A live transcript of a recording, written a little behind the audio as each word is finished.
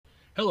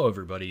Hello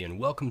everybody and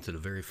welcome to the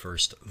very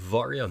first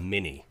Varia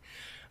Mini.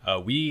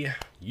 We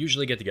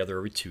usually get together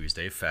every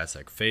Tuesday,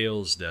 Fatsec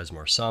Fails,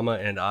 Desmar Sama,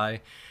 and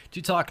I,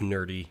 to talk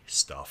nerdy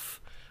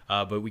stuff.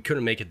 But we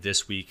couldn't make it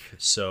this week,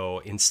 so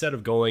instead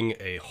of going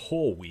a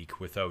whole week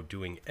without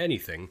doing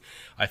anything,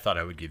 I thought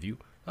I would give you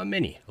a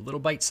mini, a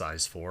little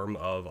bite-sized form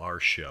of our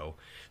show.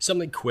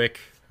 Something quick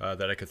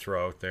that I could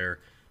throw out there,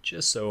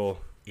 just so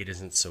it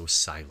isn't so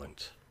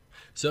silent.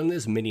 So in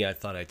this mini, I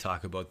thought I'd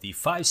talk about the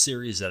 5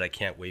 series that I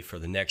can't wait for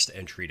the next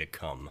entry to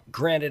come.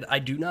 Granted, I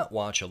do not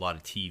watch a lot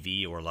of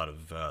TV or a lot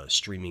of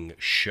streaming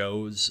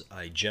shows.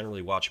 I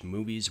generally watch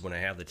movies when I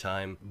have the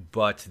time,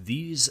 but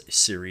these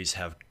series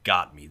have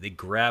got me. They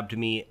grabbed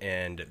me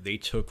and they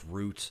took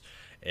root,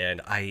 and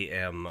I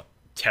am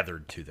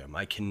tethered to them.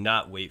 I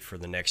cannot wait for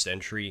the next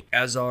entry,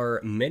 as are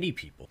many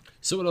people.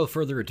 So without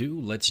further ado,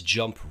 let's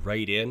jump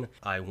right in.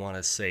 I want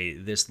to say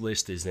this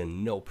list is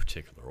in no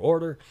particular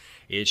order.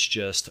 It's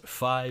just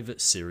 5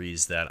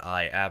 series that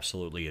I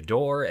absolutely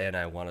adore and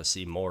I want to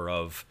see more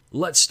of.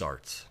 Let's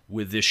start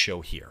with this show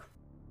here.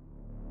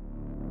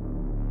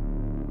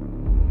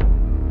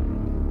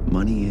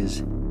 Money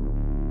is,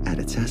 at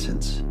its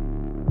essence,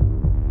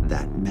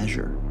 that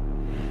measure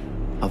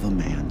of a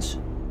man's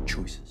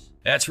choices.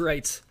 That's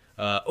right.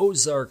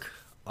 Ozark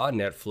on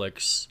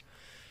Netflix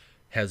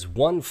has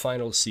one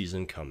final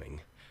season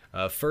coming.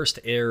 First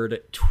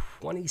aired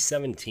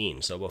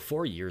 2017, so about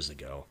 4 years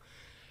ago.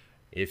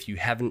 If you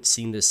haven't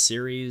seen this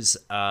series,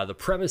 the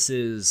premise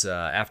is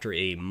after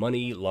a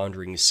money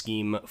laundering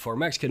scheme for a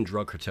Mexican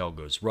drug cartel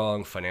goes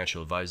wrong,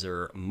 financial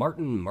advisor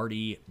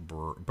Marty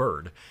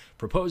Bird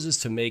proposes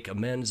to make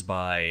amends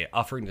by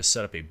offering to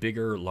set up a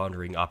bigger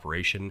laundering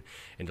operation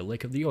in the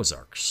Lake of the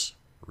Ozarks,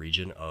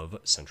 region of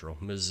central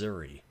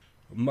Missouri.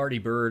 Marty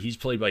Bird, he's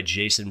played by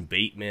Jason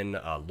Bateman.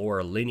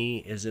 Laura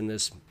Linney is in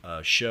this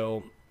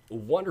show.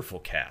 Wonderful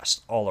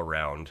cast all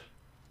around.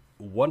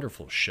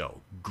 Wonderful show.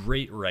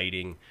 Great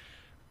writing.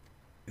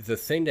 The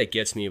thing that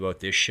gets me about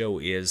this show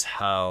is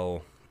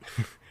how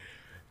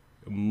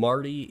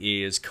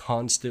Marty is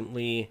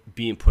constantly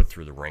being put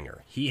through the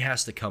ringer. He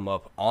has to come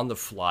up on the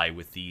fly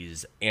with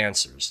these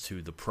answers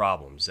to the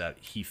problems that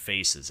he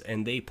faces,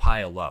 and they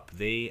pile up.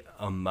 They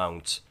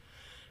amount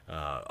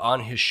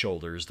on his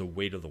shoulders the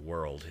weight of the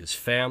world. His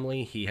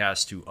family, he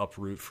has to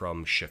uproot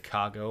from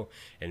Chicago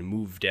and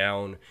move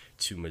down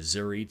to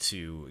Missouri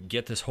to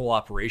get this whole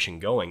operation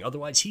going.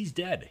 Otherwise, he's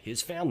dead.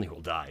 His family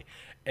will die.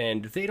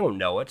 And they don't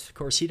know it. Of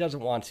course, he doesn't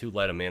want to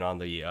let them in on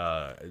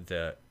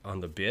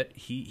the bit.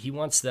 He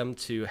wants them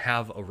to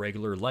have a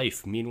regular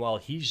life. Meanwhile,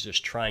 he's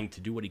just trying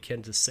to do what he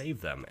can to save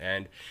them.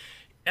 And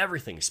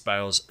everything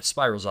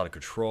spirals out of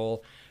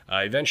control,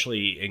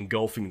 eventually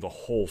engulfing the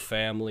whole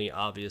family,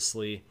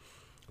 obviously.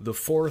 The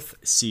 4th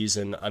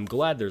season, I'm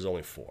glad there's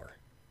only 4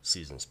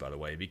 seasons, by the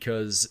way,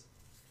 because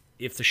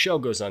if the show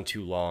goes on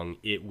too long,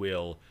 it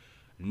will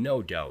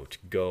no doubt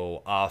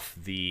go off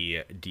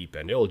the deep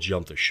end. It'll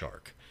jump the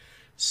shark.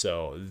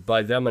 So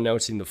by them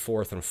announcing the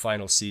 4th and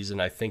final season,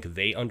 I think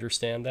they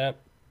understand that,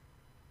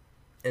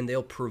 and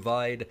they'll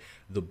provide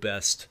the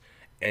best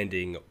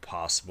ending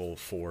possible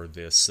for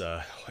this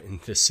in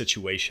this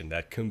situation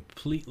that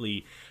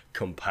completely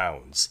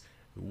compounds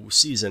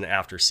season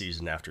after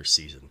season after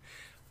season.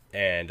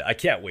 And I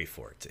can't wait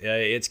for it.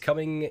 It's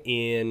coming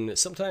in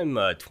sometime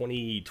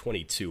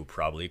 2022,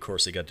 probably. Of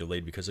course, it got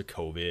delayed because of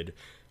COVID,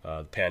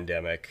 the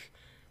pandemic.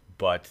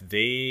 But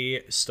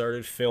they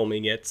started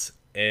filming it,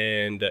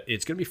 and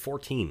it's going to be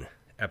 14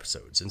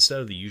 episodes instead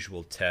of the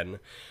usual 10.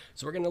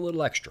 So we're getting a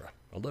little extra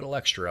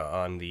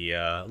on the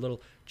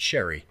little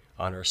cherry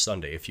on our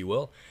Sunday, if you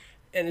will.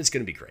 And it's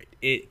going to be great.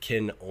 It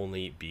can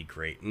only be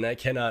great, and I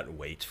cannot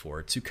wait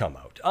for it to come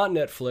out. On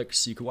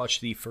Netflix, you can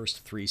watch the first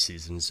 3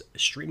 seasons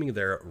streaming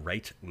there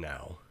right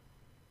now.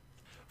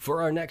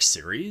 For our next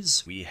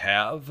series, we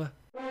have...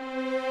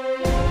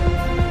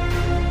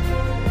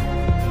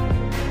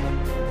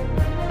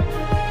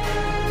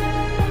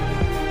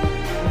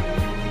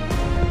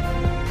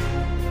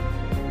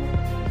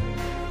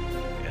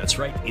 That's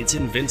right, it's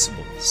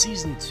Invincible,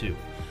 Season 2.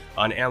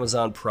 On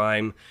Amazon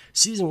Prime.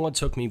 Season 1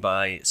 took me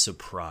by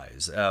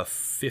surprise.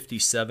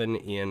 57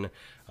 in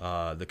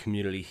the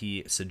community,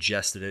 he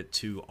suggested it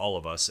to all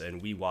of us,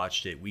 and we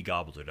watched it, we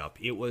gobbled it up.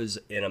 It was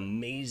an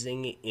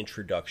amazing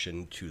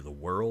introduction to the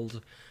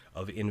world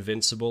of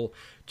Invincible,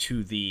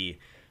 to the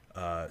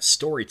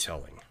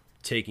storytelling,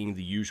 taking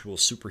the usual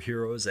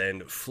superheroes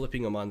and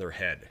flipping them on their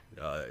head.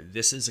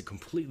 This is a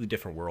completely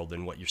different world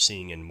than what you're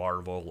seeing in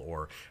Marvel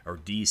or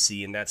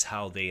DC, and that's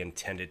how they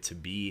intend it to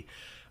be.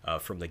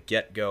 From the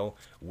get-go.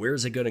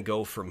 Where's it going to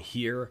go from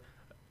here?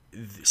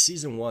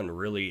 Season 1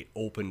 really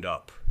opened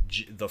up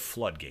the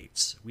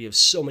floodgates. We have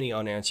so many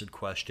unanswered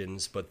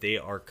questions, but they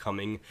are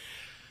coming.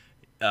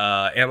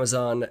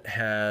 Amazon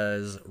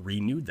has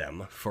renewed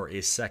them for a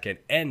 2nd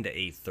and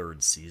a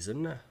 3rd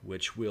season,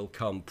 which will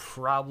come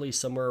probably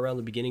somewhere around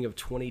the beginning of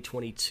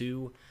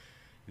 2022.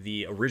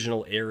 The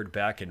original aired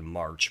back in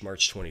March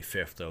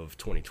 25th of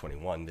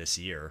 2021 this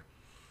year.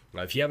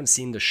 Now, if you haven't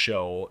seen the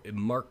show,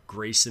 Mark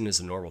Grayson is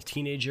a normal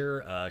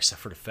teenager, except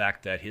for the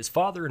fact that his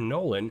father,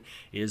 Nolan,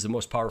 is the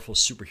most powerful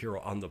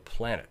superhero on the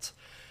planet.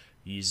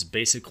 He's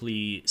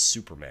basically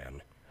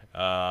Superman.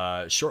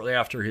 Shortly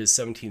after his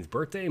 17th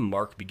birthday,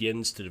 Mark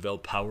begins to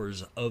develop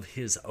powers of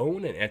his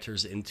own and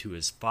enters into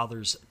his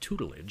father's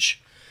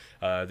tutelage.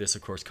 This,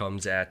 of course,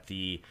 comes at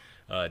the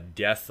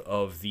death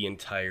of the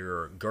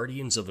entire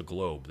Guardians of the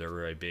Globe.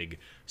 They're a big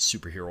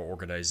superhero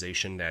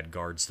organization that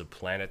guards the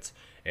planet,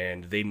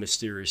 and they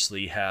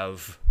mysteriously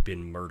have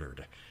been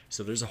murdered.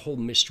 So there's a whole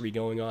mystery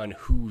going on,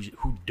 who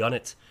done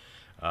it,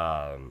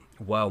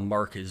 while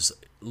Mark is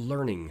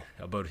learning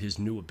about his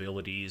new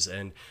abilities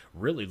and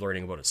really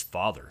learning about his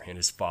father and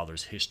his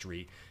father's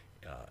history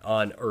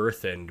on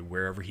Earth and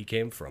wherever he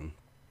came from.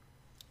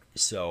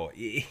 So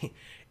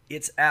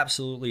it's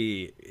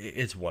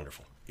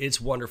wonderful. It's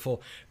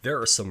wonderful.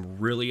 There are some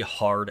really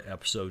hard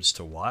episodes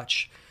to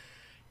watch.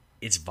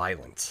 It's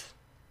violent.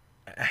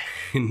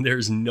 And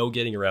there's no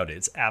getting around it.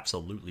 It's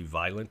absolutely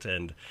violent.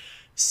 And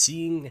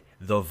seeing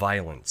the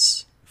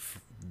violence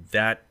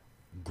that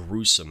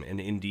gruesome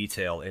and in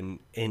detail, and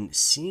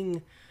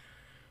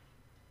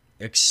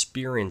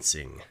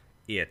experiencing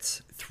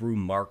it through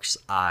Mark's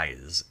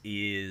eyes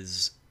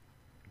is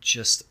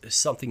just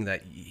something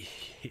that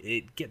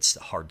it gets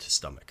hard to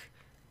stomach.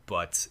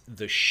 But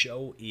the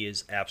show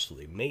is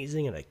absolutely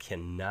amazing, and I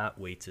cannot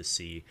wait to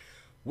see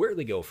where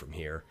they go from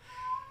here.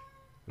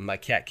 My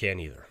cat can't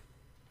either.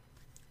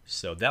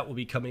 So that will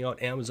be coming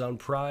out Amazon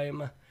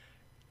Prime.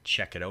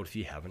 Check it out if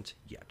you haven't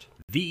yet.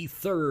 The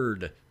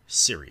third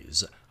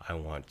series I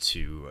want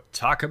to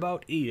talk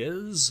about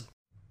is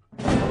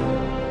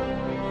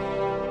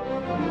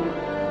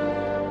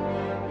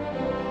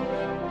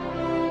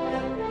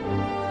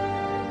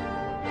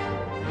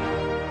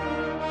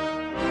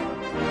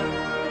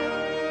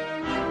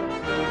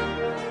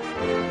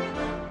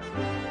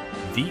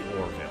The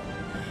Orville.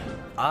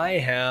 I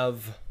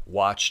have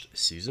watched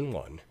season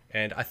 1,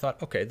 and I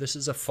thought, okay, this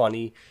is a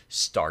funny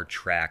Star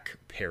Trek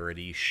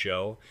parody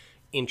show.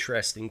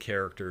 Interesting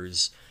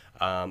characters.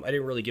 I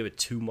didn't really give it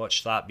too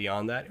much thought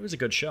beyond that. It was a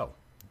good show,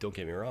 don't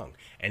get me wrong.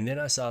 And then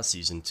I saw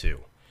season 2.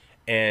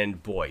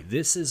 And boy,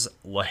 this is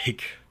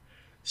like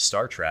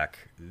Star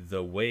Trek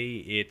the way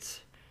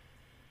it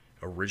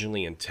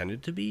originally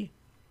intended to be.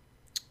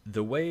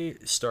 The way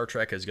Star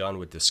Trek has gone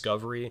with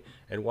Discovery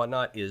and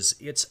whatnot is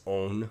its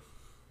own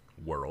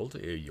world,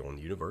 your own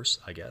universe,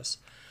 I guess.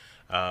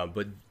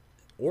 But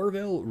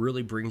Orville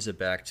really brings it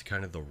back to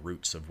kind of the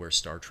roots of where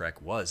Star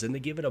Trek was, and they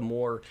give it a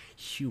more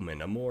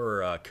human, a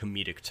more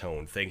comedic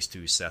tone, thanks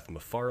to Seth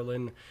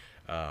MacFarlane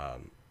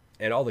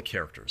and all the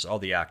characters, all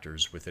the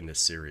actors within this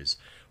series.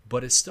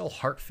 But it's still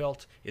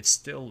heartfelt, it's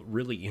still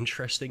really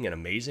interesting and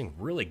amazing,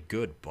 really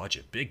good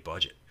budget, big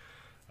budget.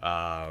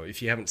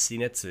 If you haven't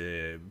seen it,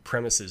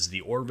 premise is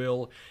the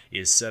Orville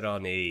is set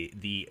on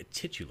the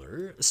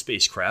titular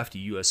spacecraft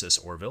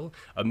USS Orville,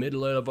 a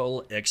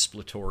mid-level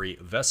exploratory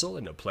vessel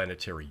in a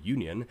planetary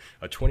union,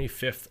 a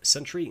 25th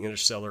century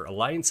interstellar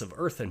alliance of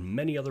Earth and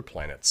many other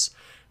planets.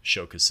 The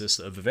show consists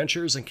of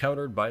adventures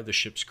encountered by the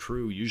ship's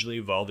crew, usually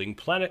involving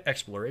planet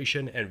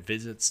exploration and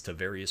visits to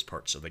various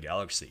parts of the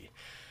galaxy.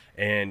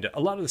 And a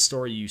lot of the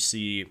story you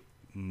see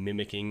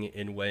mimicking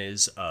in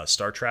ways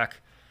Star Trek.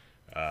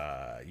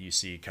 You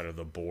see kind of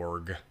the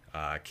Borg,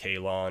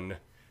 Kaylon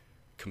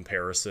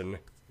comparison,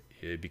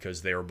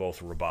 because they are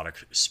both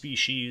robotic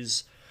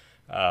species,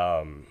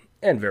 and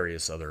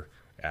various other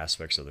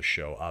aspects of the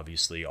show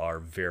obviously are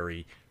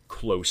very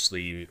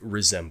closely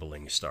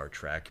resembling Star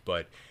Trek,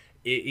 but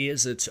it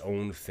is its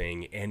own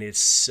thing, and it's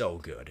so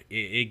good.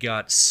 It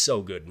got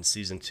so good in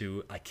season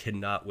 2. I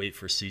cannot wait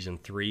for season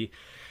 3.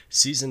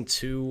 Season 1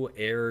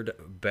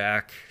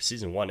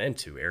 and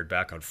 2 aired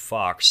back on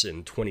Fox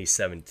in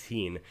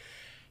 2017.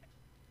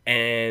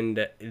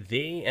 And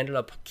they ended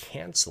up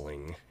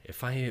canceling,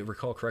 if I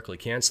recall correctly,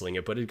 canceling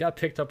it, but it got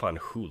picked up on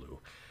Hulu.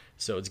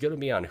 So it's going to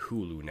be on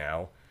Hulu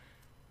now.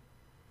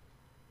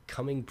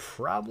 Coming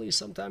probably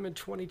sometime in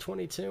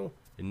 2022.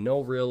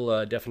 No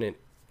real definite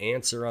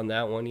answer on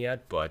that one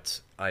yet,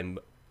 but I'm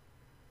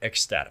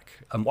ecstatic.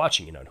 I'm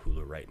watching it on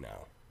Hulu right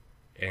now,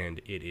 and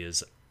it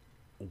is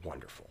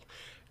wonderful.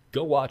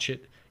 Go watch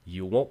it.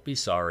 You won't be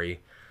sorry.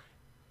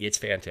 It's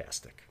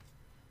fantastic.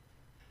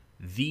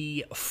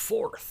 The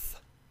fourth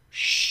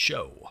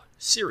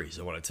series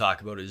I want to talk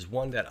about is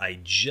one that I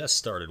just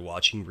started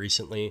watching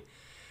recently.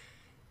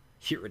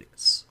 Here it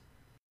is.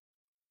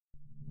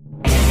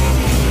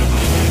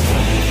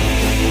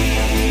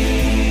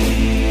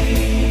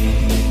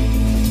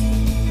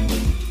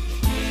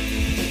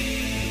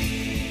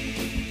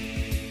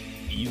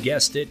 You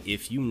guessed it,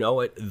 if you know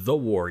it, The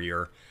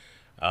Warrior.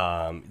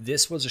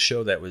 This was a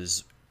show that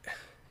was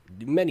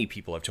many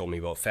people have told me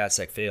about.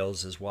 Fatsec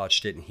Fails has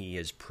watched it, and he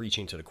is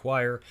preaching to the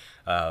choir.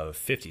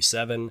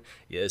 57.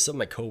 Yeah, some of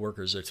my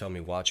coworkers are telling me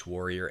watch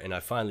Warrior, and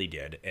I finally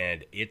did,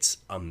 and it's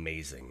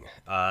amazing.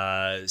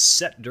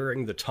 Set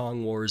during the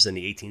Tong Wars in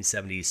the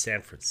 1870s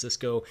San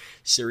Francisco,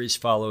 series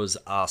follows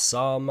Ah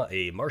Som,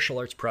 a martial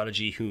arts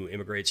prodigy who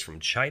immigrates from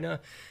China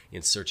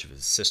in search of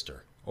his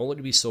sister, only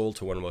to be sold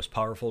to one of the most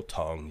powerful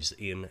tongs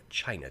in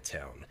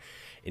Chinatown.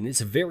 And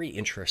it's a very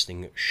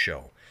interesting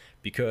show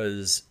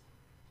because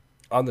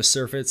on the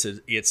surface,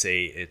 it's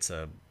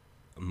a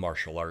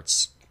martial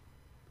arts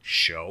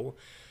show.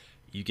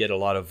 You get a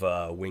lot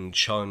of Wing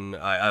Chun.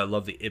 I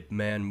love the Ip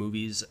Man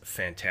movies.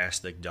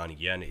 Fantastic. Donnie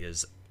Yen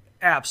is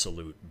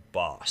absolute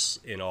boss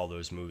in all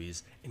those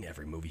movies, in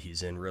every movie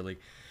he's in, really.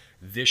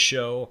 This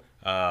show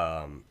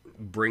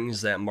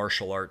brings that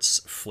martial arts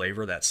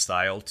flavor, that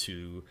style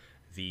to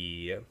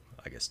the,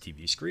 I guess,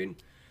 TV screen.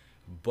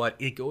 But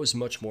it goes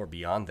much more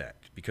beyond that,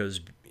 because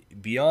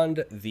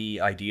beyond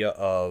the idea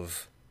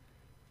of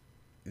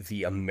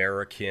the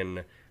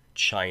American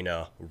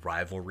China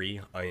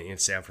rivalry in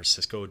San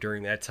Francisco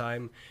during that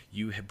time,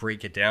 you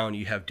break it down,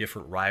 you have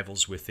different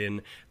rivals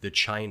within the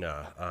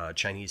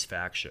Chinese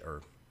faction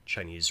or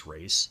Chinese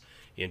race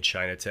in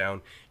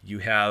Chinatown. You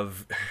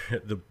have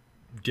the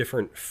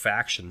different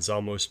factions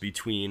almost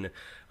between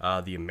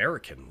the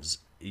Americans.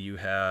 You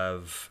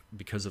have,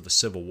 because of the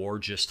Civil War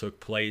just took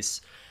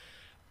place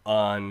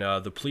on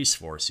the police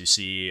force, you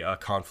see a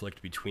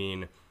conflict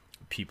between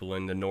people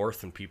in the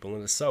north and people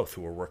in the south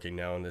who are working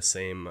now in the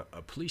same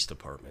police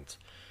department.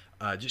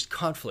 Just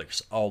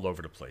conflicts all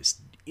over the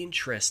place.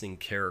 Interesting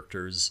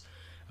characters,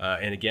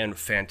 and again,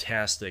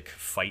 fantastic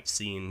fight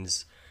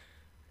scenes.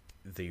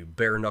 The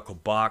bare knuckle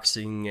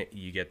boxing,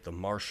 you get the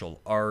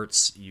martial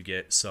arts, you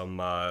get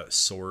some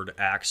sword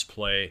axe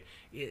play.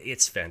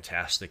 It's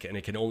fantastic, and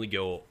it can only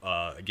go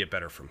get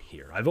better from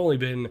here. I've only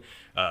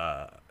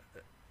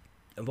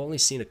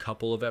seen a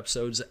couple of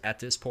episodes at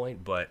this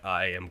point, but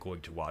I am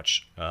going to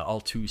watch all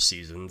 2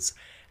 seasons.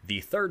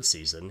 The 3rd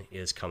season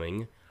is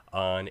coming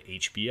on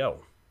HBO.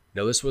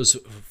 Now, this was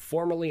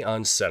formerly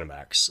on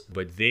Cinemax,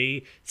 but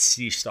they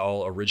ceased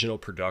all original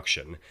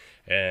production,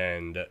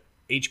 and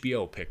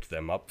HBO picked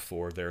them up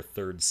for their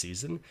 3rd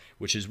season,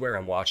 which is where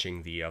I'm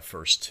watching the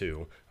first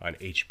 2 on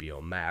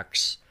HBO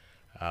Max.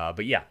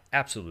 But yeah,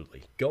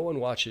 absolutely. Go and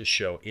watch this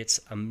show.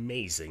 It's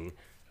amazing.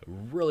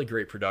 Really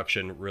great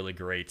production, really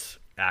great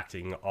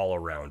acting all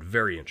around.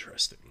 Very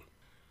interesting.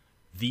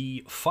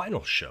 The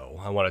final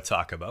show I want to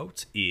talk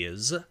about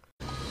is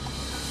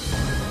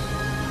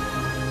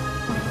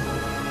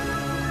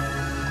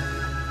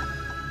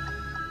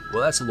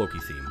well, that's a Loki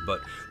theme, but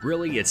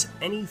really it's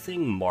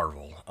anything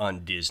Marvel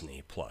on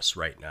Disney Plus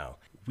right now.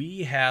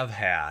 We have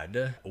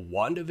had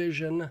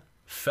WandaVision,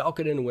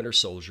 Falcon and Winter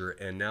Soldier,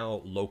 and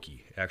now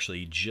Loki.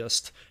 Actually,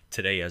 just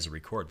today as I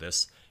record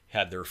this,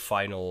 had their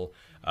final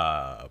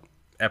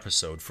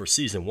episode for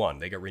season 1.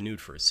 They got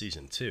renewed for a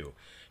season 2.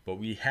 But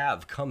we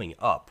have coming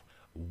up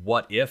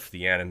What If,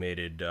 the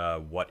animated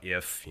What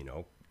If,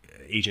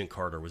 Agent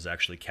Carter was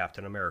actually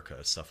Captain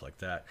America, stuff like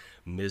that.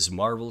 Ms.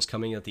 Marvel's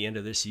coming at the end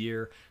of this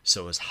year.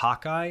 So is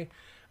Hawkeye,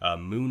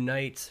 Moon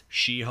Knight,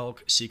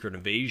 She-Hulk, Secret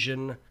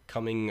Invasion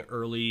coming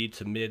early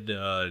to mid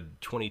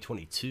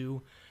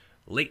 2022.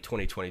 Late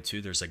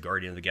 2022, there's a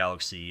Guardian of the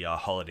Galaxy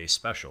holiday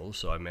special,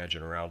 so I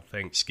imagine around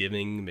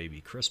Thanksgiving,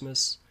 maybe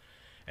Christmas.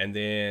 And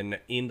then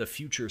in the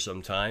future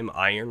sometime,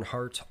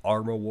 Ironheart,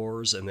 Armor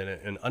Wars, and then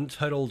an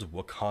untitled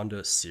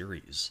Wakanda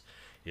series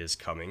is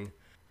coming.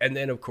 And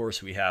then, of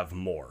course, we have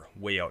more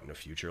way out in the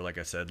future. Like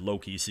I said,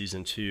 Loki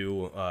Season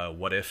 2,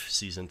 What If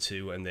Season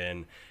 2, and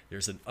then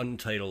there's an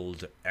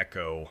untitled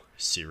Echo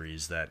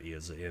series that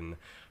is in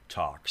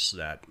talks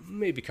that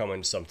may be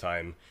coming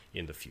sometime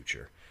in the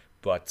future.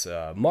 But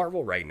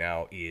Marvel right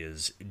now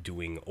is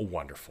doing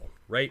wonderful,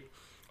 right?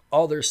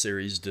 All their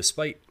series,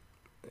 despite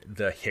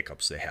the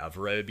hiccups they have,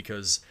 right?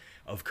 Because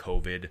of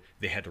COVID,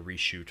 they had to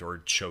reshoot or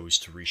chose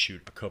to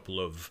reshoot a couple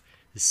of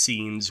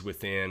scenes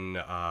within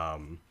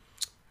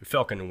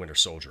Falcon and Winter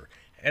Soldier.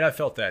 And I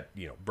felt that,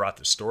 brought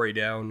the story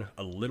down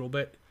a little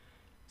bit.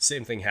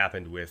 Same thing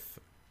happened with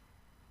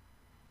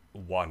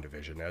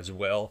WandaVision as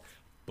well.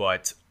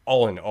 But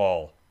all in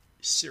all,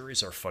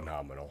 series are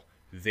phenomenal.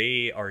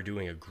 They are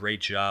doing a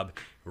great job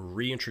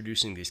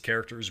reintroducing these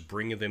characters,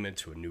 bringing them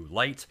into a new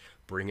light,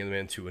 bringing them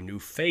into a new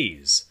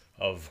phase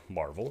of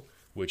Marvel,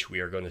 which we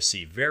are going to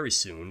see very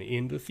soon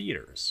in the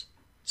theaters.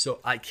 So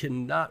I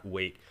cannot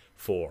wait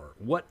for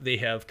what they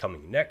have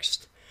coming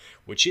next,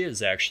 which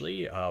is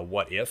actually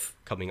What If,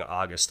 coming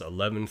August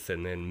 11th,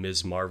 and then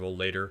Ms. Marvel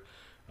later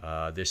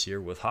this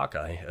year with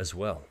Hawkeye as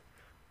well.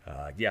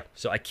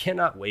 So I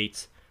cannot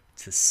wait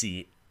to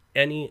see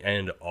any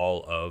and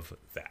all of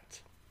that.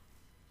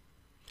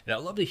 And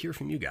I'd love to hear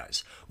from you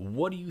guys.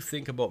 What do you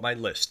think about my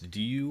list?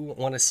 Do you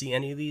want to see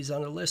any of these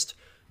on the list?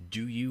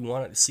 Do you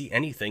want to see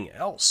anything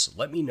else?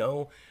 Let me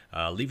know.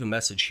 Leave a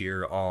message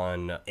here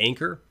on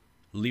Anchor.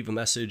 Leave a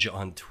message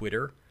on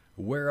Twitter.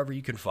 Wherever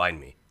you can find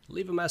me.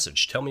 Leave a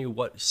message. Tell me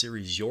what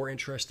series you're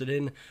interested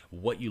in,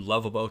 what you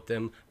love about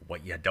them,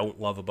 what you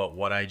don't love about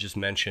what I just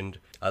mentioned.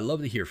 I'd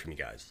love to hear from you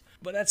guys.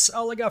 But that's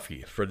all I got for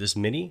you for this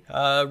mini,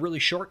 really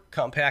short,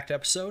 compact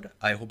episode.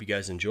 I hope you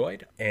guys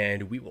enjoyed,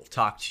 and we will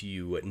talk to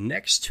you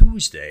next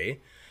Tuesday,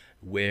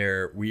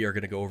 where we are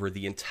going to go over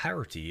the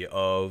entirety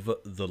of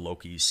the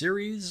Loki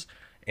series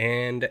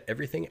and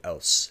everything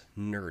else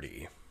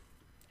nerdy.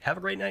 Have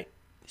a great night.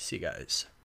 See you guys.